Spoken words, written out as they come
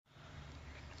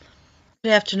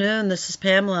Good afternoon. This is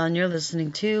Pamela, and you're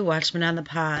listening to Watchman on the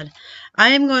Pod. I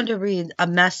am going to read a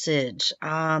message.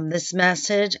 This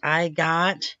message I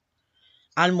got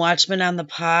on Watchman on the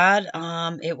Pod.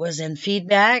 It was in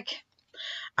feedback.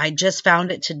 I just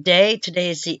found it today.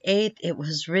 Today is the 8th. It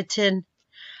was written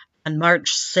on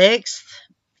March 6th,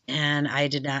 and I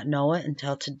did not know it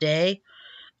until today.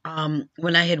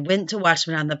 When I had went to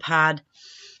Watchman on the Pod,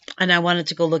 and I wanted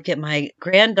to go look at my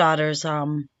granddaughter's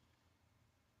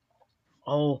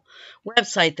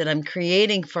website that I'm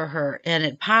creating for her, and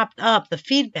it popped up, the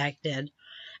feedback did.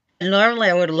 And normally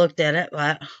I would have looked at it,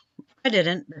 but I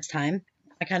didn't this time.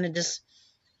 I kind of just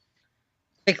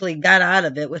quickly got out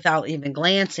of it without even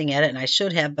glancing at it, and I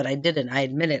should have, but I didn't. I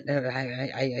admit it.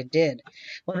 I did.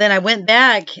 Well, then I went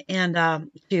back and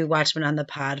to Watchman on the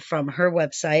Pod from her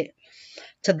website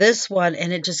to this one,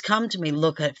 and it just come to me,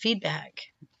 look at feedback,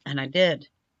 and I did.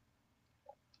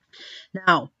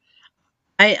 Now,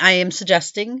 I am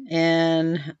suggesting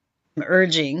and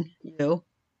urging you,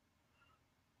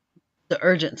 the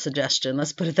urgent suggestion,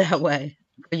 let's put it that way,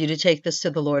 for you to take this to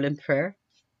the Lord in prayer,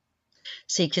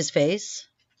 seek his face,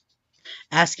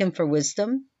 ask him for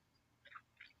wisdom,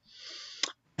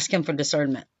 ask him for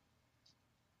discernment.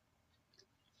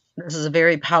 This is a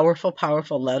very powerful,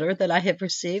 powerful letter that I have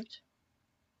received,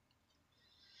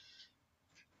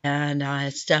 and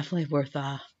it's definitely worth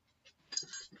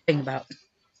thinking about.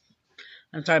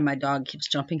 I'm sorry, my dog keeps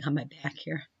jumping on my back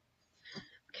here.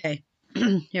 Okay,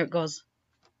 here it goes.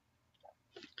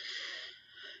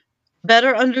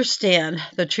 Better understand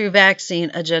the true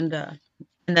vaccine agenda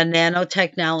and the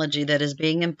nanotechnology that is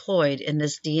being employed in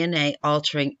this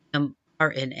DNA-altering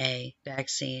mRNA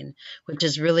vaccine, which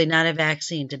is really not a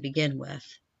vaccine to begin with.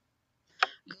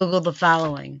 Google the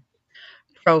following: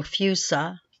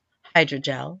 Profusa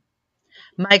hydrogel,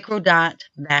 microdot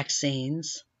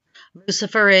vaccines,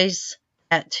 luciferase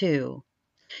tattoo.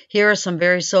 Here are some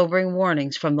very sobering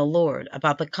warnings from the Lord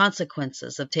about the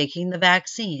consequences of taking the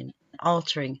vaccine and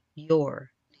altering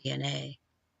your DNA.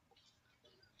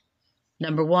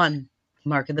 Number 1,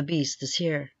 Mark of the Beast is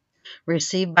here.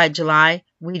 Received by July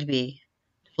Weedby,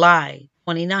 July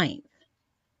 29th,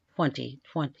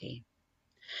 2020.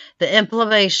 The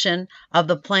implementation of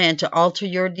the plan to alter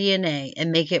your DNA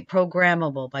and make it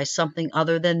programmable by something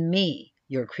other than me,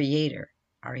 your creator,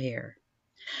 are here.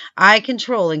 I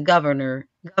control and govern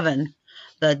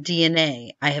the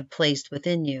DNA I have placed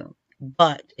within you.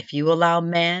 But if you allow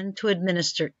man to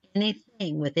administer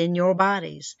anything within your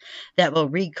bodies that will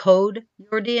recode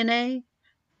your DNA,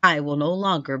 I will no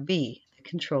longer be the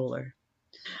controller.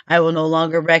 I will no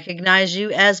longer recognize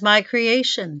you as my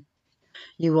creation.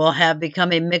 You will have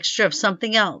become a mixture of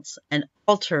something else, an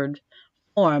altered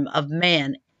form of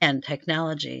man and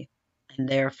technology, and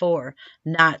therefore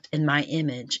not in my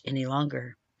image any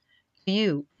longer. Do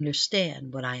you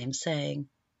understand what I am saying?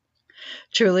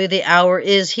 Truly, the hour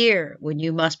is here when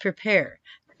you must prepare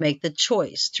to make the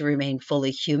choice to remain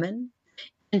fully human,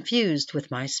 infused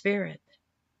with my spirit.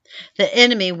 The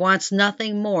enemy wants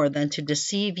nothing more than to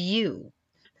deceive you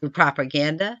through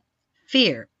propaganda,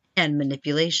 fear, and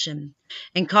manipulation,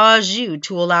 and cause you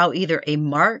to allow either a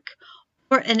mark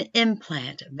or an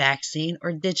implant, vaccine,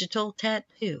 or digital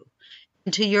tattoo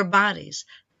into your bodies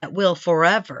that will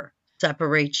forever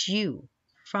separate you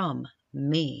from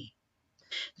me.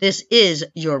 This is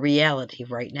your reality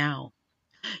right now.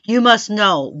 You must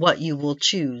know what you will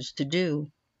choose to do.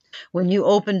 When you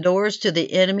open doors to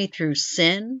the enemy through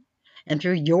sin and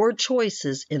through your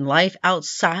choices in life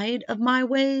outside of my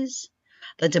ways,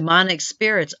 the demonic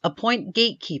spirits appoint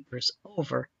gatekeepers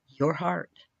over your heart,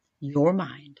 your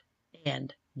mind,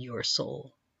 and your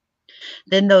soul.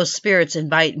 Then those spirits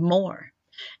invite more,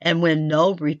 and when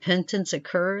no repentance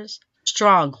occurs,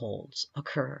 strongholds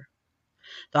occur.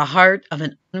 The heart of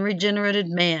an unregenerated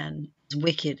man is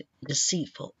wicked and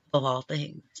deceitful of all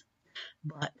things.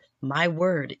 But my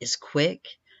word is quick,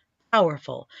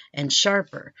 powerful, and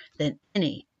sharper than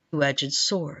any two-edged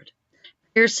sword,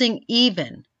 piercing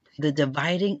even to the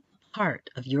dividing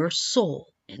part of your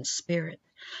soul and spirit,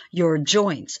 your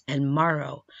joints and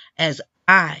marrow, as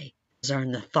I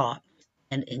discern the thoughts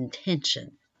and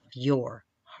intention of your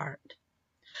heart.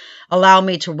 Allow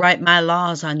me to write my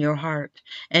laws on your heart,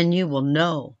 and you will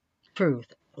know truth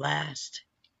at last.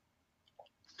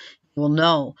 You will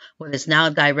know what is now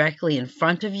directly in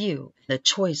front of you, the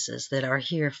choices that are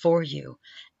here for you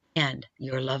and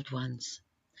your loved ones.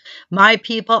 My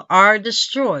people are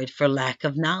destroyed for lack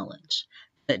of knowledge.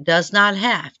 It does not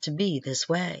have to be this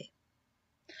way.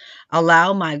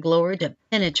 Allow my glory to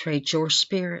penetrate your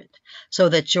spirit so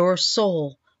that your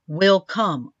soul will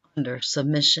come under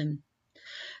submission.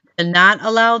 To not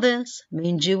allow this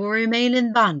means you will remain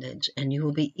in bondage and you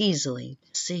will be easily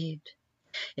deceived.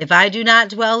 If I do not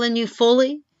dwell in you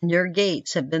fully and your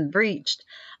gates have been breached,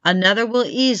 another will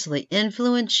easily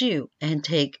influence you and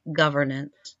take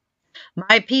governance.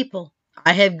 My people,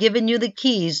 I have given you the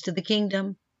keys to the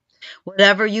kingdom.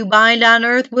 Whatever you bind on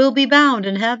earth will be bound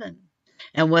in heaven,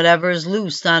 and whatever is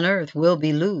loosed on earth will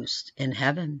be loosed in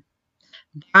heaven.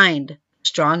 Bind the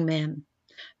strong man,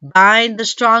 bind the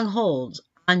strongholds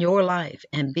on your life,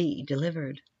 and be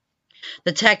delivered.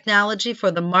 The technology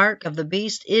for the mark of the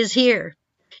beast is here.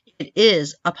 It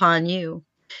is upon you.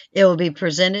 It will be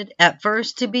presented at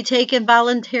first to be taken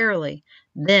voluntarily,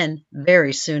 then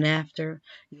very soon after.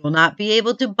 You will not be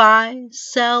able to buy,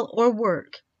 sell, or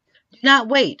work. Do not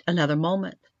wait another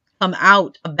moment. Come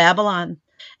out of Babylon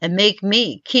and make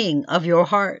me king of your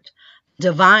heart,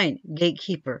 divine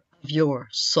gatekeeper of your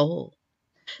soul.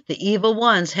 The evil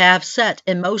ones have set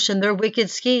in motion their wicked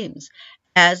schemes,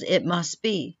 as it must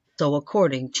be, so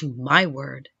according to my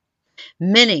word.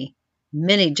 Many,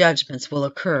 many judgments will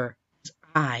occur as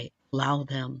I allow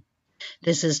them.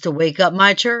 This is to wake up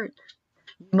my church.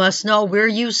 You must know where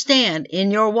you stand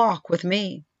in your walk with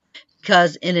me,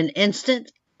 because in an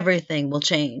instant everything will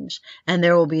change, and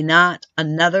there will be not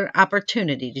another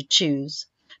opportunity to choose,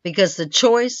 because the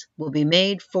choice will be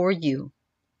made for you.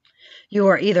 You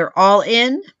are either all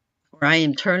in, or I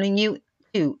am turning you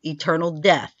to eternal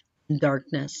death and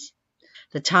darkness.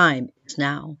 The time is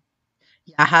now.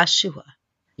 Yahshua,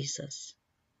 Jesus.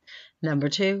 Number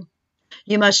 2,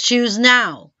 you must choose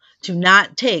now to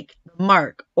not take the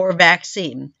mark or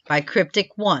vaccine by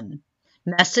Cryptic 1.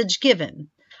 Message given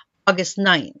August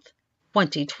 9th,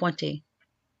 2020.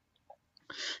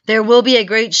 There will be a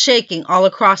great shaking all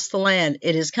across the land.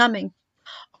 It is coming.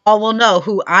 All will know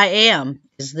who I am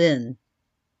is then.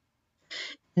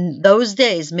 In those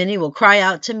days, many will cry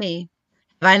out to me,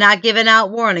 have I not given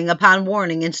out warning upon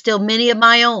warning, and still many of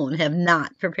my own have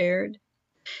not prepared?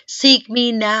 Seek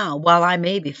me now while I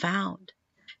may be found.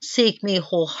 Seek me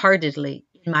wholeheartedly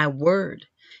in my word,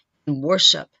 in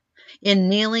worship, in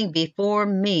kneeling before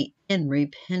me in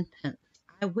repentance.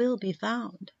 I will be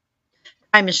found.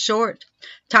 Time is short.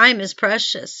 Time is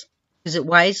precious. Use it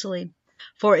wisely,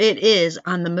 for it is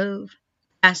on the move,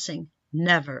 passing,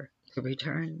 never to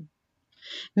return.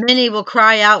 Many will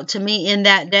cry out to me in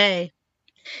that day.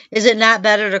 Is it not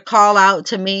better to call out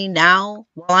to me now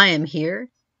while I am here?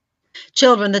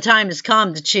 Children, the time has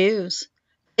come to choose.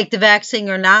 Take the vaccine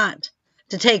or not.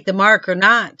 To take the mark or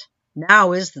not.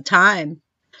 Now is the time.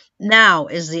 Now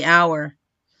is the hour.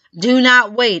 Do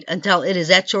not wait until it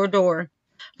is at your door,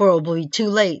 for it will be too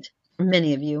late for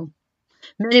many of you.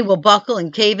 Many will buckle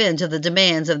and cave in to the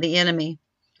demands of the enemy.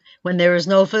 When there is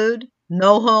no food,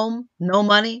 no home, no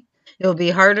money, it will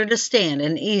be harder to stand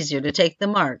and easier to take the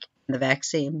mark and the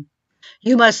vaccine.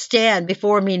 You must stand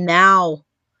before me now.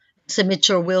 Submit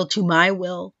your will to my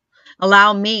will.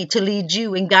 Allow me to lead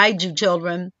you and guide you,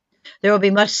 children. There will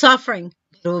be much suffering,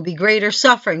 but there will be greater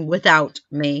suffering without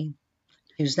me.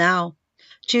 Choose now.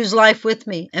 Choose life with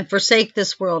me and forsake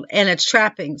this world and its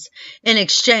trappings in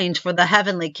exchange for the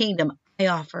heavenly kingdom I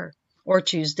offer. Or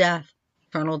choose death,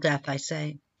 eternal death, I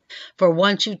say. For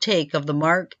once you take of the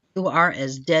mark, you are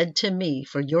as dead to me,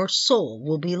 for your soul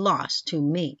will be lost to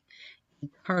me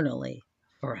eternally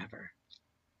forever.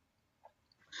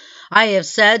 I have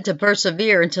said to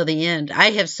persevere until the end.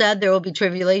 I have said there will be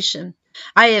tribulation.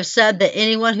 I have said that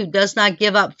anyone who does not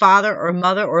give up father or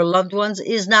mother or loved ones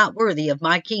is not worthy of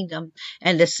my kingdom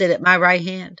and to sit at my right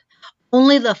hand.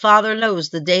 Only the Father knows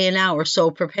the day and hour,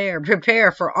 so prepare.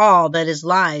 Prepare for all that is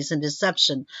lies and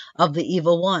deception of the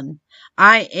evil one.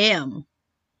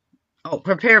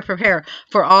 Prepare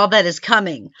for all that is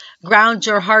coming. Ground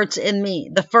your hearts in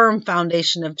me, the firm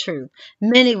foundation of truth.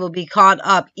 Many will be caught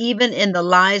up even in the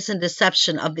lies and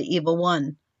deception of the evil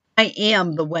one. I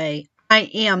am the way. I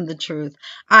am the truth.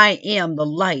 I am the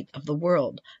light of the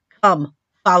world. Come,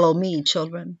 follow me,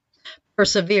 children.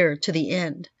 Persevere to the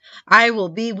end. I will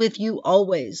be with you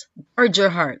always. Guard your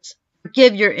hearts.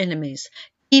 Forgive your enemies.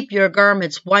 Keep your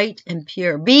garments white and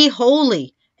pure. Be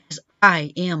holy as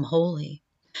I am holy.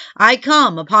 I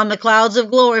come upon the clouds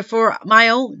of glory for my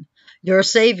own, your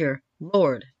Savior,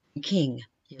 Lord, and King,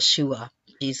 Yeshua,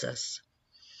 Jesus.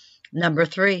 Number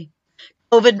 3,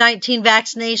 COVID-19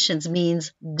 vaccinations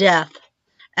means death.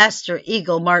 Esther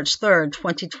Eagle, March 3rd,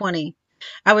 2020.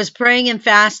 I was praying and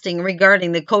fasting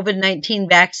regarding the COVID-19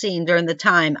 vaccine during the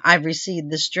time I've received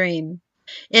this dream.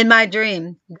 In my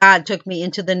dream, God took me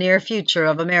into the near future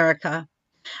of America.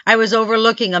 I was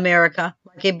overlooking America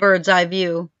like a bird's eye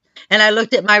view, and I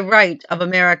looked at my right of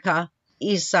America,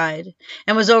 east side,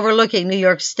 and was overlooking New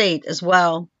York State as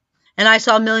well. and I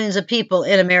saw millions of people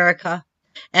in America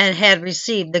and had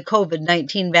received the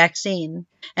COVID-19 vaccine,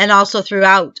 and also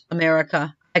throughout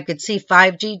America. I could see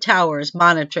 5G towers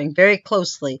monitoring very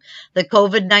closely the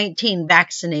COVID-19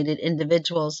 vaccinated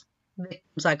individuals,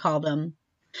 victims I call them.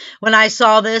 When I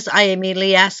saw this, I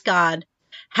immediately asked God,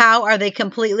 how are they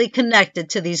completely connected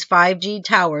to these 5G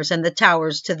towers and the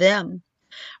towers to them?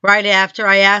 Right after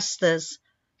I asked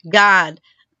God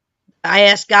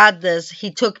this,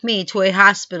 he took me to a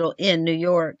hospital in New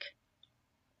York.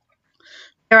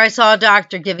 There I saw a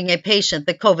doctor giving a patient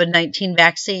the COVID-19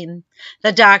 vaccine.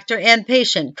 The doctor and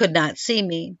patient could not see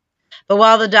me. But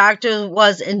while the doctor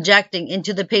was injecting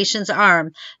into the patient's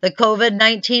arm the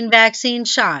COVID-19 vaccine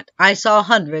shot, I saw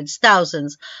hundreds,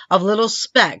 thousands of little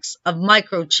specks of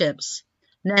microchips,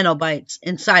 nanobites,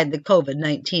 inside the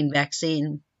COVID-19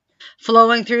 vaccine,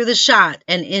 flowing through the shot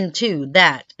and into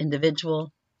that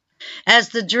individual. As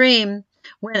the dream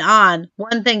went on,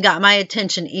 one thing got my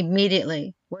attention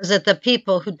immediately was that the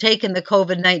people who'd taken the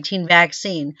COVID-19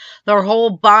 vaccine, their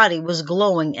whole body was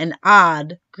glowing an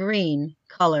odd green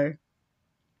color.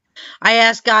 I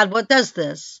asked God, what does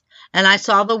this? And I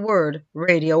saw the word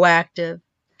radioactive.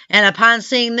 And upon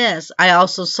seeing this, I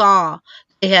also saw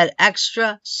they had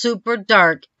extra super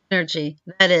dark energy,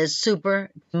 that is, super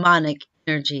demonic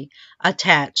energy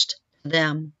attached to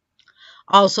them.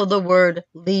 Also, the word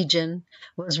Legion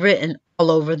was written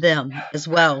all over them as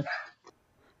well.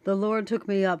 The Lord took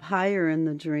me up higher in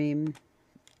the dream.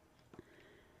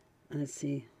 Let's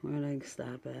see, where did I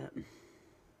stop at?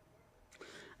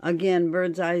 Again,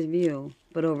 bird's eye view,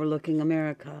 but overlooking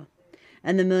America.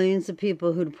 And the millions of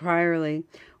people who priorly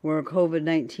were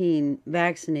COVID-19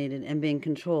 vaccinated and being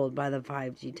controlled by the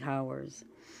 5G towers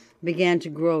began to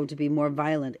grow to be more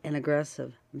violent and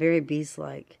aggressive, very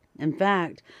beast-like. In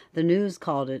fact, the news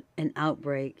called it an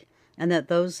outbreak, and that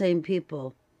those same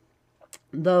people,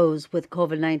 those with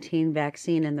COVID-19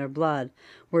 vaccine in their blood,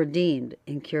 were deemed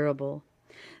incurable.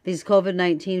 These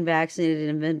COVID-19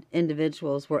 vaccinated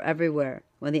individuals were everywhere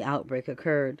when the outbreak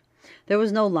occurred. There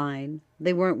was no line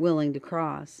they weren't willing to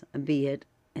cross, be it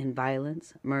in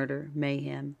violence, murder,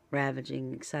 mayhem,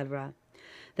 ravaging, etc.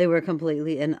 They were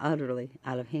completely and utterly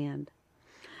out of hand.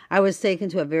 I was taken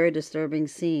to a very disturbing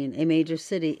scene, a major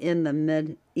city in the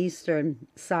mid-eastern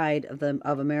side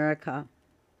of America.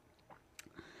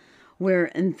 We're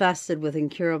infested with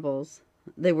incurables.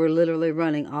 They were literally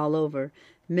running all over,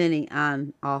 many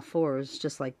on all fours,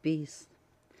 just like beasts.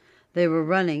 They were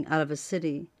running out of a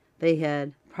city they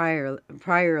had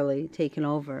priorly taken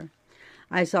over.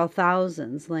 I saw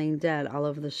thousands laying dead all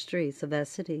over the streets of that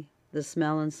city. The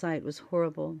smell and sight was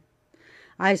horrible.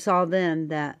 I saw then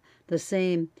that the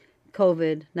same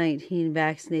COVID-19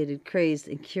 vaccinated, crazed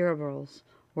incurables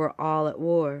were all at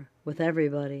war with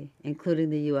everybody, including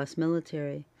the U.S.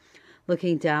 military.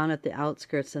 Looking down at the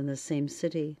outskirts in the same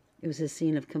city, it was a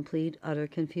scene of complete, utter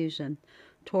confusion,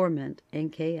 torment,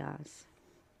 and chaos.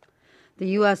 The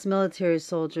U.S. military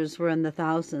soldiers were in the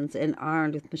thousands and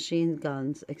armed with machine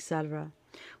guns, etc.,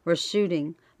 were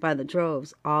shooting by the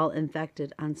droves, all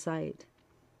infected on sight.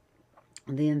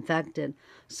 The infected,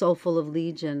 so full of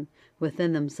legion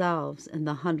within themselves in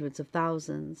the hundreds of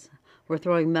thousands, were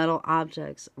throwing metal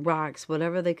objects, rocks,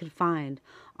 whatever they could find,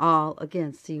 all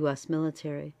against the U.S.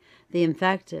 military. The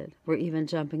infected were even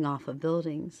jumping off of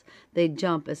buildings. They'd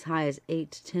jump as high as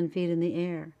 8 to 10 feet in the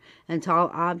air, and tall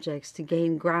objects to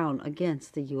gain ground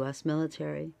against the U.S.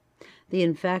 military. The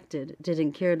infected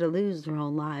didn't care to lose their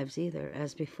own lives either.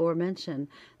 As before mentioned,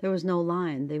 there was no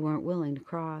line they weren't willing to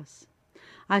cross.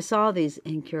 I saw these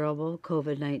incurable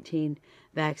COVID-19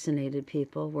 vaccinated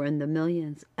people were in the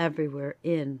millions everywhere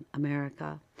in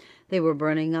America. They were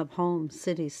burning up homes,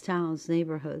 cities, towns,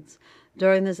 neighborhoods.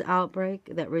 During this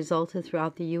outbreak that resulted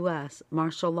throughout the U.S.,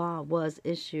 martial law was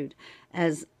issued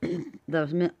as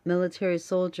the military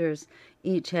soldiers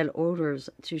each had orders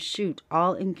to shoot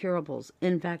all incurables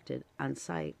infected on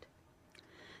sight.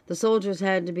 The soldiers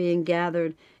had to be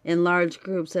gathered in large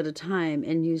groups at a time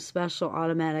and use special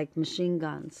automatic machine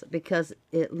guns because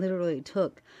it literally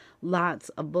took lots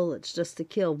of bullets just to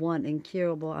kill one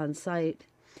incurable on sight.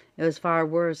 It was far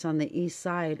worse on the east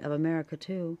side of America,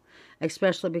 too,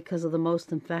 especially because of the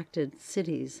most infected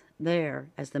cities there,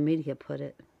 as the media put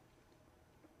it.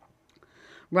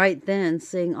 Right then,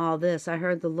 seeing all this, I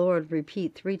heard the Lord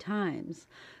repeat 3 times,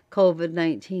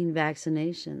 COVID-19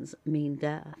 vaccinations mean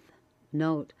death.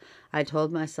 Note, I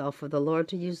told myself for the Lord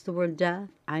to use the word death,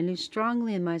 I knew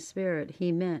strongly in my spirit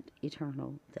he meant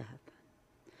eternal death.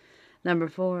 Number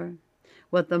 4,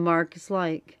 what the mark is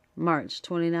like. March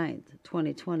 29th,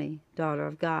 2020, Daughter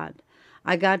of God.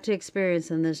 I got to experience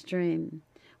in this dream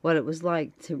what it was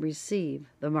like to receive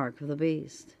the mark of the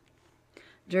beast.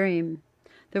 Dream.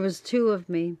 There was two of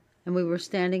me, and we were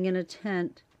standing in a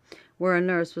tent where a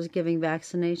nurse was giving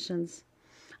vaccinations.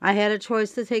 I had a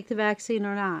choice to take the vaccine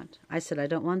or not. I said, I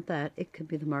don't want that. It could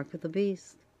be the mark of the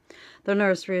beast. The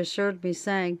nurse reassured me,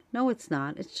 saying, no, it's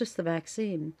not. It's just the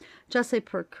vaccine. Just a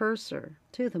precursor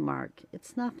to the mark.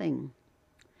 It's nothing.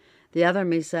 The other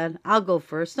me said, I'll go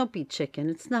first. Don't be chicken.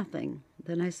 It's nothing.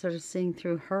 Then I started seeing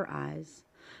through her eyes.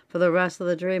 For the rest of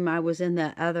the dream, I was in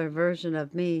that other version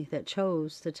of me that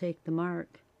chose to take the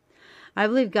mark. I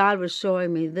believe God was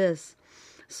showing me this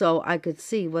so I could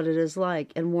see what it is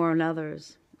like and warn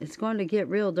others. It's going to get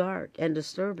real dark and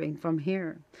disturbing from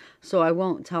here, so I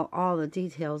won't tell all the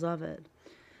details of it.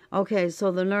 Okay,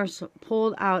 so the nurse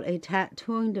pulled out a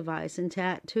tattooing device and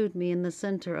tattooed me in the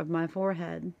center of my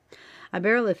forehead. I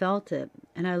barely felt it,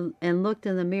 and looked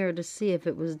in the mirror to see if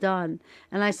it was done,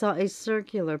 and I saw a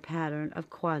circular pattern of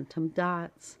quantum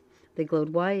dots. They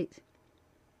glowed white,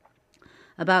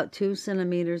 about 2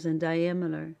 centimeters in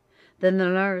diameter. Then the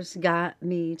nurse got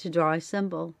me to draw a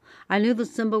symbol. I knew the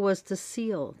symbol was to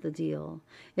seal the deal.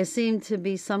 It seemed to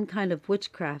be some kind of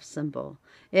witchcraft symbol.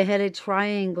 It had a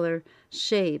triangular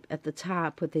shape at the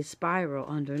top with a spiral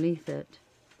underneath it.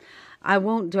 I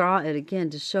won't draw it again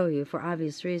to show you for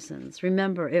obvious reasons.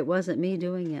 Remember, it wasn't me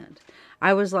doing it.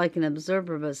 I was like an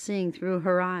observer, but seeing through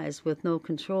her eyes with no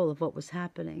control of what was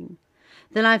happening.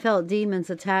 Then I felt demons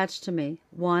attached to me,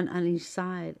 one on each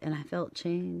side, and I felt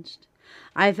changed.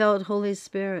 I felt Holy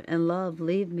Spirit and love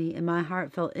leave me, and my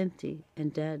heart felt empty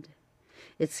and dead.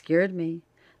 It scared me,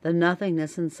 the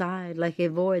nothingness inside, like a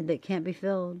void that can't be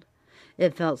filled.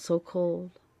 It felt so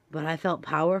cold, but I felt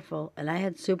powerful, and I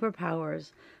had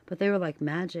superpowers, but they were like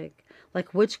magic,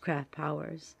 like witchcraft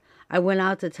powers. I went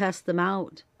out to test them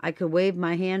out. I could wave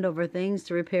my hand over things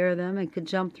to repair them and could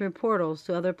jump through portals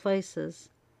to other places.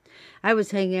 I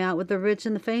was hanging out with the rich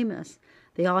and the famous.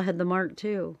 They all had the mark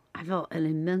too. I felt an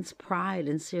immense pride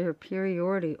and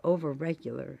superiority over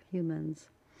regular humans.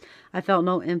 I felt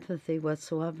no empathy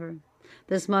whatsoever.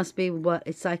 This must be what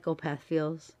a psychopath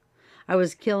feels. I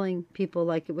was killing people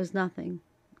like it was nothing.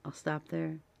 I'll stop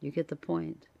there. You get the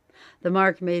point. The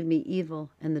mark made me evil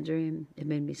in the dream. It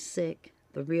made me sick,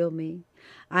 the real me.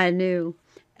 I knew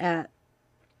at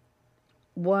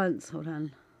once,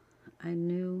 I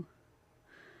knew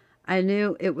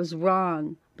it was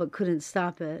wrong, but couldn't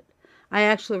stop it. I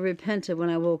actually repented when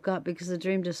I woke up because the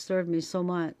dream disturbed me so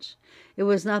much. It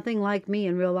was nothing like me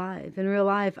in real life. In real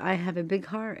life, I have a big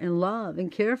heart and love and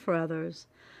care for others.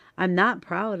 I'm not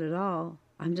proud at all.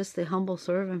 I'm just a humble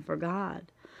servant for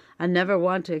God. I never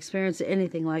want to experience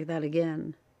anything like that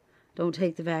again. Don't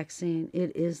take the vaccine.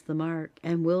 It is the mark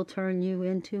and will turn you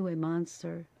into a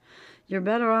monster. You're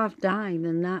better off dying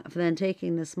than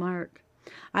taking this mark.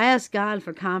 I asked God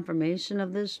for confirmation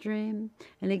of this dream,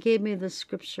 and He gave me the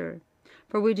scripture.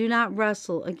 For we do not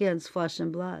wrestle against flesh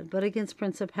and blood, but against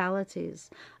principalities,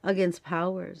 against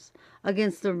powers,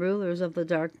 against the rulers of the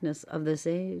darkness of this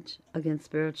age, against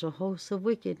spiritual hosts of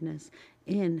wickedness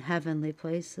in heavenly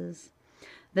places.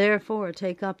 Therefore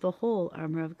take up the whole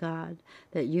armor of God,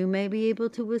 that you may be able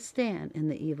to withstand in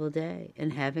the evil day,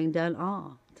 and having done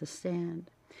all, to stand.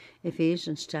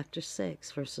 Ephesians chapter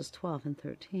 6, verses 12 and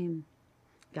 13.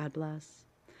 God bless.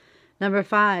 Number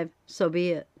 5, so be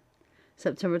it.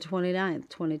 September 29th,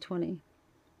 2020.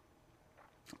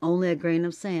 Only a grain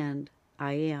of sand,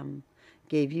 I am,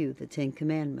 gave you the 10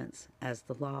 Commandments as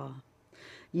the law.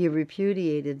 You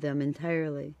repudiated them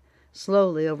entirely,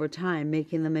 slowly over time,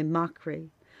 making them a mockery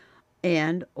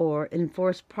and or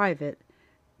enforced private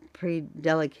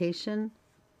predelication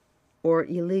or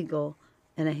illegal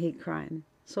and a hate crime.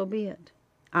 So be it.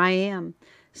 I am,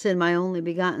 send my only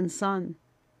begotten Son,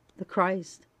 the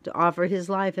Christ, to offer His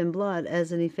life and blood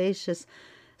as an efficacious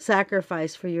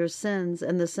sacrifice for your sins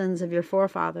and the sins of your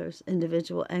forefathers,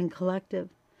 individual and collective.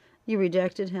 You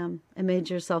rejected Him and made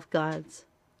yourself gods.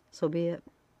 So be it.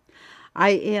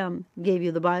 I am gave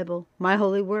you the Bible, my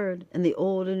holy word, in the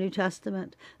Old and New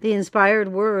Testament, the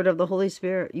inspired word of the Holy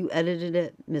Spirit. You edited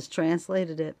it,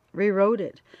 mistranslated it, rewrote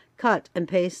it, cut and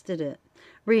pasted it,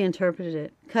 reinterpreted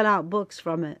it, cut out books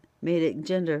from it, made it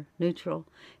gender neutral,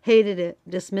 hated it,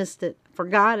 dismissed it,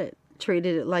 forgot it,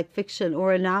 treated it like fiction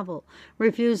or a novel,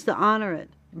 refused to honor it,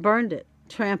 burned it,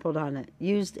 trampled on it,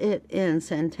 used it in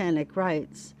satanic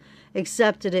rites,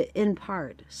 accepted it in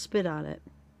part, spit on it.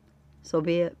 So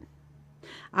be it.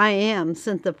 I am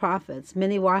sent the prophets,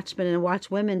 many watchmen and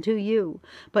watchwomen to you,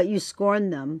 but you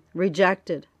scorned them,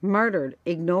 rejected, murdered,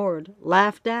 ignored,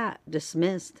 laughed at,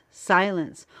 dismissed,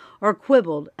 silenced, or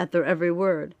quibbled at their every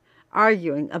word,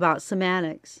 arguing about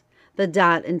semantics, the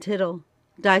dot and tittle,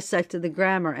 dissected the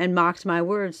grammar, and mocked my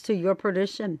words to your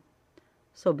perdition.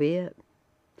 So be it.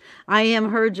 I am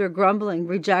heard your grumbling,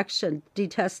 rejection,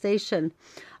 detestation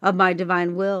of my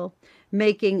divine will,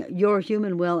 making your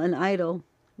human will an idol,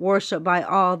 worshipped by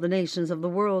all the nations of the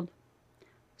world.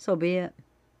 So be it.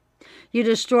 You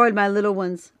destroyed my little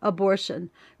ones, abortion,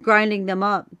 grinding them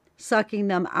up, sucking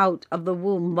them out of the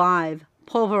womb live,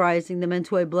 pulverizing them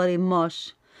into a bloody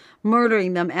mush,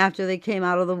 murdering them after they came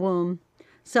out of the womb,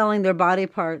 selling their body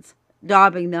parts,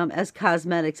 daubing them as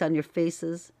cosmetics on your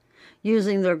faces,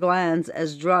 using their glands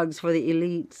as drugs for the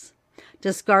elites,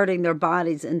 discarding their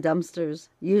bodies in dumpsters,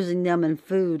 using them in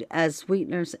food as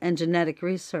sweeteners and genetic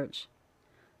research.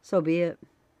 So be it.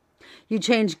 You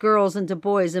change girls into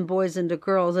boys and boys into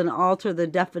girls and alter the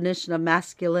definition of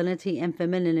masculinity and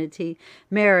femininity,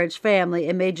 marriage, family,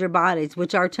 and made your bodies,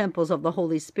 which are temples of the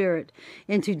Holy Spirit,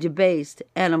 into debased,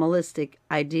 animalistic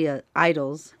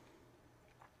idols.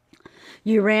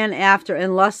 You ran after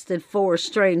and lusted for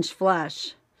strange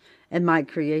flesh and my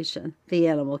creation, the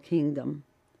animal kingdom,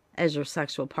 as your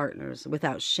sexual partners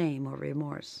without shame or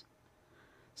remorse.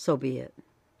 So be it.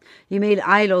 You made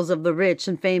idols of the rich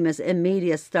and famous and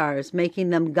media stars, making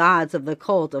them gods of the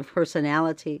cult of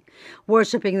personality,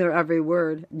 worshiping their every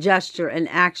word, gesture, and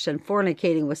action,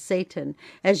 fornicating with Satan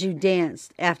as you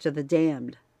danced after the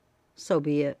damned. So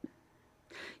be it.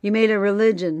 You made a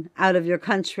religion out of your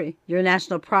country, your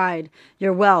national pride,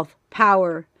 your wealth,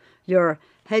 power, your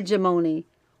hegemony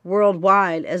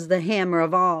worldwide as the hammer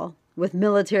of all. With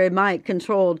military might,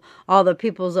 controlled all the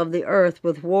peoples of the earth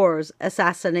with wars,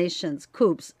 assassinations,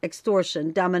 coups,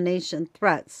 extortion, domination,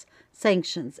 threats,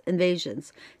 sanctions,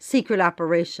 invasions, secret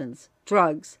operations,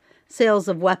 drugs, sales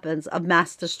of weapons of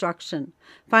mass destruction,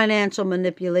 financial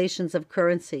manipulations of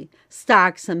currency,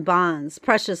 stocks and bonds,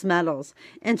 precious metals,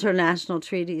 international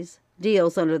treaties,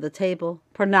 deals under the table,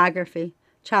 pornography,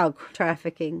 child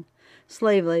trafficking,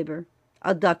 slave labor,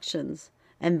 abductions,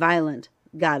 and violent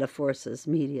God of forces,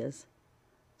 medias.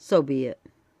 So be it.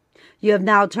 You have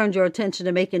now turned your attention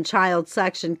to making child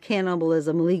sex and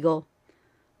cannibalism legal.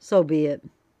 So be it.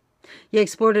 You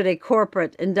exported a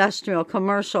corporate, industrial,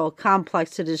 commercial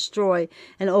complex to destroy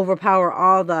and overpower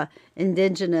all the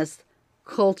indigenous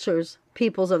cultures,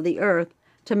 peoples of the earth,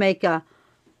 to make a,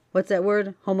 what's that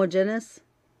word? Homogeneous,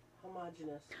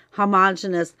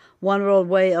 one world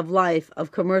way of life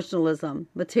of commercialism,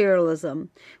 materialism,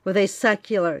 with a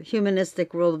secular,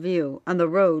 humanistic worldview on the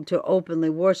road to openly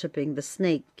worshiping the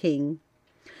Snake King.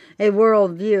 A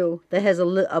worldview that has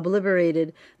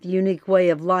obliterated the unique way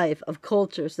of life of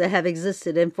cultures that have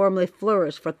existed and formerly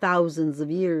flourished for thousands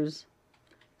of years.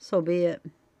 So be it.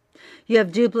 You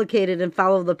have duplicated and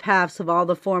followed the paths of all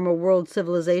the former world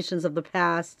civilizations of the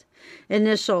past.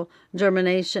 Initial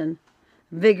germination,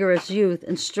 vigorous youth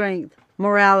and strength,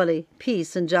 morality,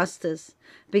 peace and justice,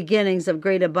 beginnings of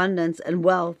great abundance and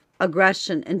wealth,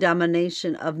 aggression and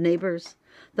domination of neighbors,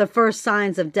 the first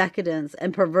signs of decadence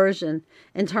and perversion,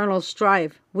 internal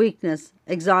strife, weakness,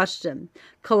 exhaustion,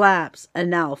 collapse, and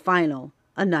now final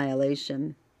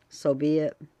annihilation. So be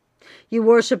it. You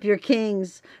worship your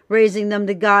kings, raising them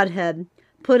to godhead,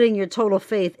 putting your total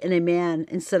faith in a man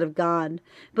instead of God,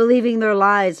 believing their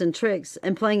lies and tricks,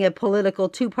 and playing a political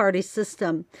two-party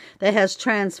system that has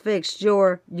transfixed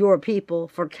your people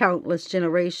for countless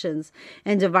generations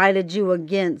and divided you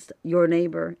against your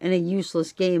neighbor in a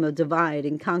useless game of divide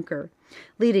and conquer,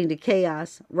 leading to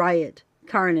chaos, riot,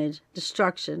 carnage,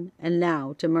 destruction, and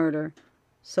now to murder.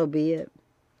 So be it.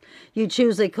 You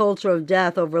choose a culture of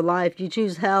death over life. You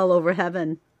choose hell over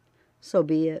heaven. So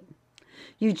be it.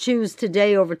 You choose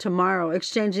today over tomorrow,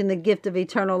 exchanging the gift of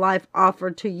eternal life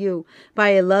offered to you by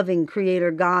a loving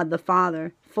Creator God the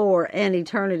Father for an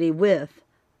eternity with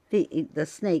the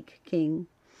Snake King.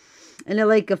 In a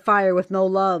lake of fire with no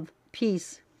love,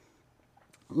 peace,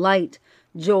 light,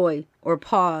 joy, or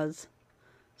pause.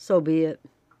 So be it.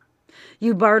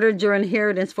 You bartered your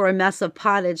inheritance for a mess of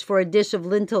pottage, for a dish of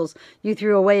lentils. You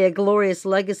threw away a glorious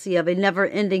legacy of a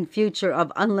never-ending future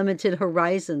of unlimited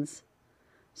horizons.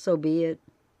 So be it.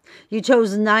 You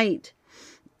chose night,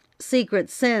 secret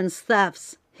sins,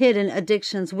 thefts, hidden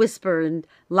addictions, whispered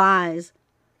lies,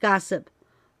 gossip,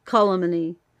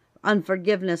 calumny,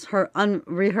 unforgiveness,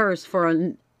 unrehearsed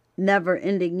for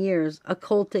never-ending years,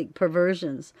 occultic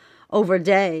perversions, over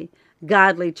day,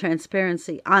 godly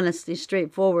transparency, honesty,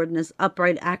 straightforwardness,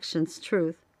 upright actions,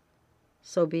 truth.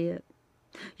 So be it.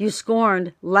 You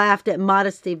scorned, laughed at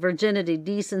modesty, virginity,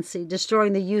 decency,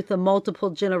 destroying the youth of multiple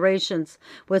generations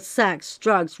with sex,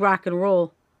 drugs, rock and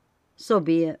roll. So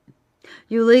be it.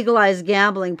 You legalized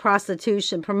gambling,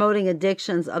 prostitution, promoting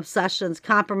addictions, obsessions,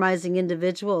 compromising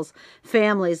individuals,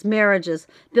 families, marriages,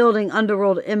 building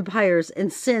underworld empires in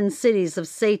sin cities of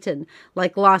Satan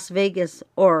like Las Vegas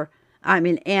or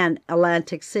and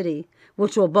Atlantic City,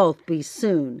 which will both be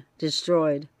soon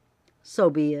destroyed. So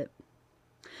be it.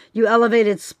 You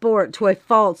elevated sport to a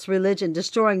false religion,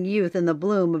 destroying youth in the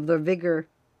bloom of their vigor,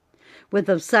 with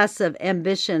obsessive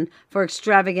ambition for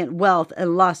extravagant wealth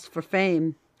and lust for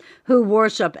fame, who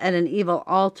worship at an evil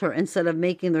altar instead of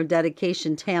making their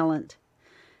dedication, talent,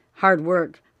 hard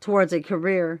work towards a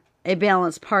career, a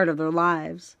balanced part of their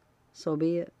lives. So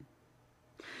be it.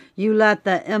 You let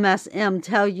the MSM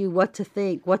tell you what to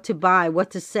think, what to buy,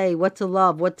 what to say, what to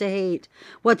love, what to hate,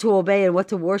 what to obey, and what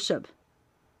to worship.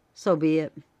 So be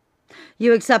it.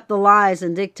 You accept the lies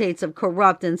and dictates of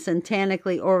corrupt and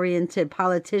satanically oriented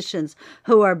politicians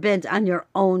who are bent on your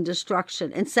own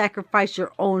destruction and sacrifice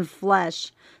your own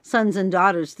flesh, sons and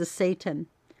daughters, to Satan.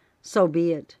 So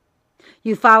be it.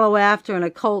 You follow after an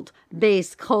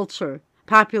occult-based culture,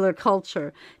 popular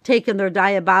culture, taking their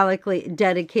diabolically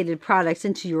dedicated products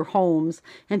into your homes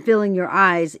and filling your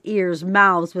eyes, ears,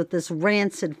 mouths with this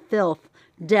rancid filth,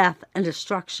 death, and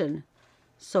destruction.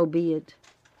 So be it.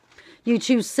 You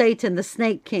choose Satan, the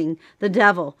snake king, the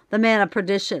devil, the man of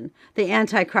perdition, the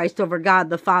Antichrist over God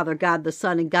the Father, God the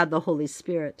Son, and God the Holy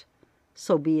Spirit.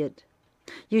 So be it.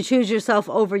 You choose yourself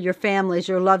over your families,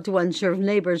 your loved ones, your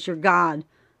neighbors, your God.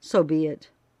 So be it.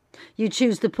 You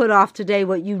choose to put off today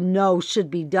what you know should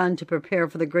be done to prepare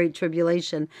for the great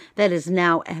tribulation that is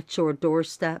now at your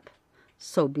doorstep.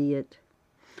 So be it.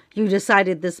 You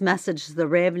decided this message is the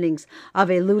ravings of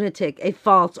a lunatic, a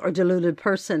false or deluded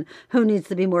person who needs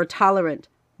to be more tolerant.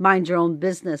 Mind your own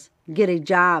business. Get a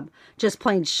job. Just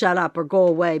plain shut up or go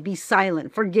away. Be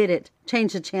silent. Forget it.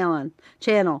 Change the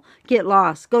channel. Get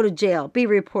lost. Go to jail. Be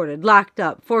reported. Locked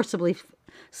up. Forcibly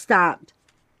stopped.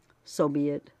 So be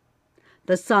it.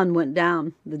 The sun went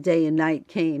down, the day and night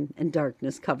came, and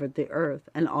darkness covered the earth,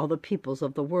 and all the peoples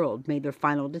of the world made their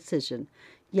final decision,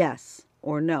 yes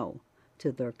or no,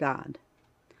 to their God.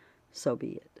 So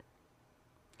be it.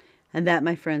 And that,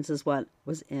 my friends, is what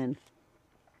was in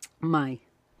my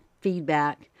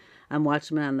feedback on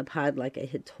Watchmen on the Pod, like I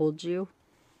had told you.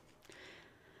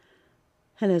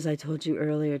 And as I told you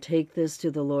earlier, take this to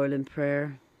the Lord in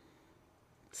prayer.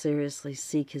 Seriously,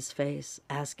 seek his face.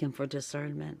 Ask him for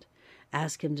discernment.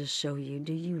 Ask him to show you,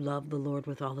 do you love the Lord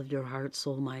with all of your heart,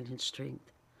 soul, mind, and strength?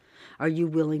 Are you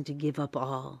willing to give up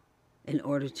all in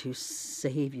order to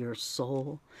save your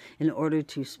soul, in order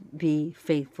to be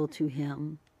faithful to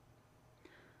him?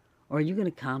 Or are you going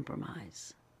to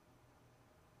compromise?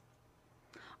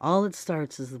 All it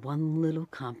starts is one little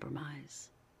compromise.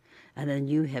 And then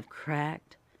you have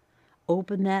cracked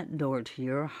open that door to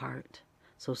your heart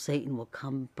so Satan will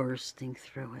come bursting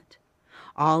through it.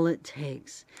 All it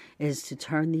takes is to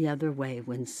turn the other way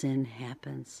when sin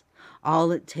happens.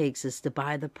 All it takes is to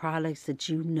buy the products that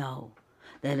you know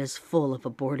that is full of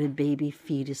aborted baby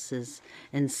fetuses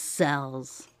and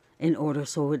cells in order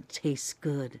so it tastes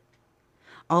good.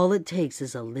 All it takes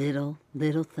is a little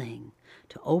thing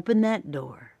to open that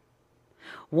door.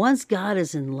 Once God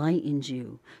has enlightened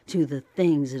you to the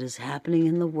things that is happening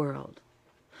in the world,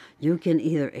 you can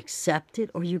either accept it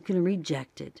or you can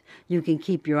reject it. You can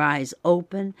keep your eyes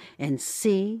open and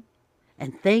see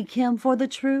and thank him for the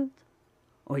truth,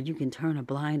 or you can turn a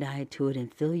blind eye to it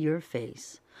and fill your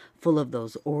face full of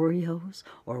those Oreos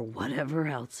or whatever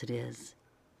else it is.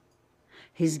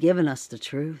 He's given us the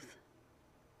truth,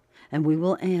 and we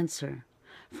will answer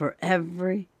for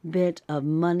every bit of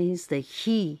monies that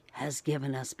he has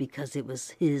given us because it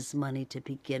was his money to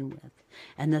begin with,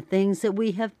 and the things that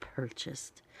we have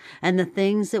purchased, and the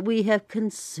things that we have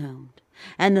consumed,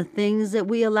 and the things that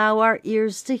we allow our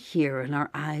ears to hear and our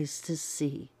eyes to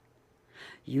see.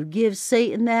 You give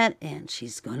Satan that inch,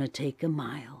 he's going to take a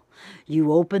mile.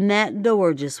 You open that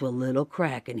door just with a little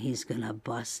crack, and he's going to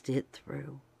bust it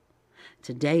through.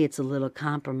 Today it's a little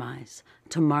compromise.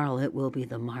 Tomorrow it will be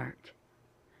the mark.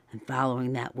 And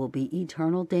following that will be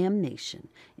eternal damnation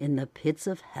in the pits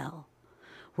of hell,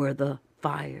 where the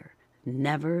fire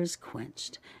never is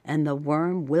quenched and the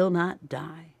worm will not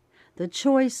die. The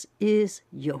choice is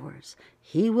yours.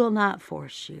 He will not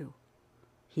force you.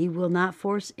 He will not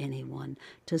force anyone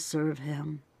to serve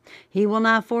him. He will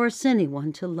not force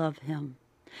anyone to love him.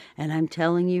 And I'm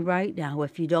telling you right now,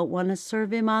 if you don't want to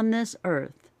serve him on this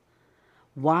earth,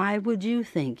 why would you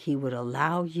think he would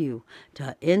allow you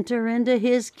to enter into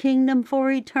his kingdom for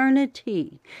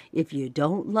eternity if you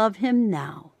don't love him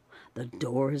now? The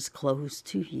door is closed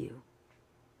to you.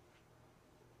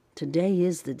 Today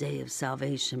is the day of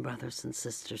salvation, brothers and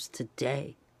sisters.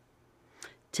 Today.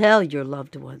 Tell your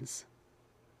loved ones.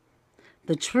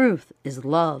 The truth is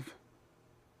love.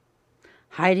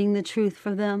 Hiding the truth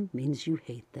from them means you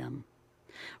hate them.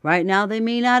 Right now they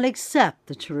may not accept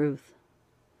the truth.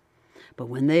 But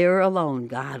when they are alone,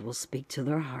 God will speak to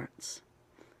their hearts,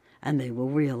 and they will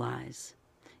realize,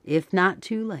 if not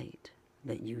too late,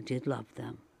 that you did love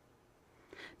them.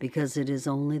 Because it is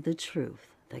only the truth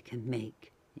that can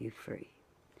make you free.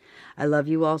 I love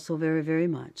you all so very, very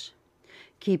much.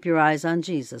 Keep your eyes on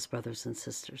Jesus, brothers and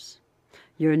sisters.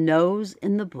 Your nose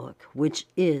in the book, which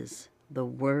is the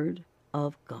Word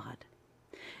of God.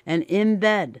 And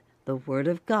embed the Word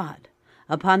of God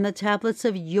upon the tablets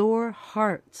of your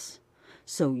hearts,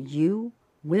 so you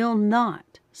will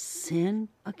not sin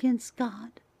against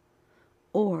God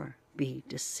or be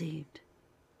deceived.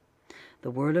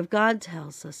 The Word of God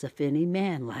tells us, if any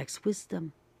man lacks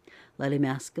wisdom, let him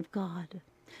ask of God,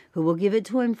 who will give it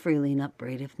to him freely and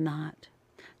upbraideth not.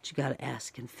 But you got to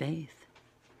ask in faith,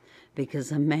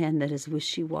 because a man that is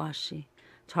wishy-washy,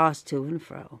 tossed to and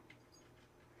fro,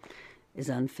 is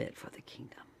unfit for the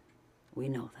kingdom. We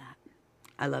know that.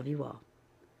 I love you all.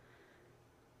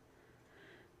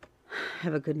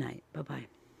 Have a good night. Bye-bye.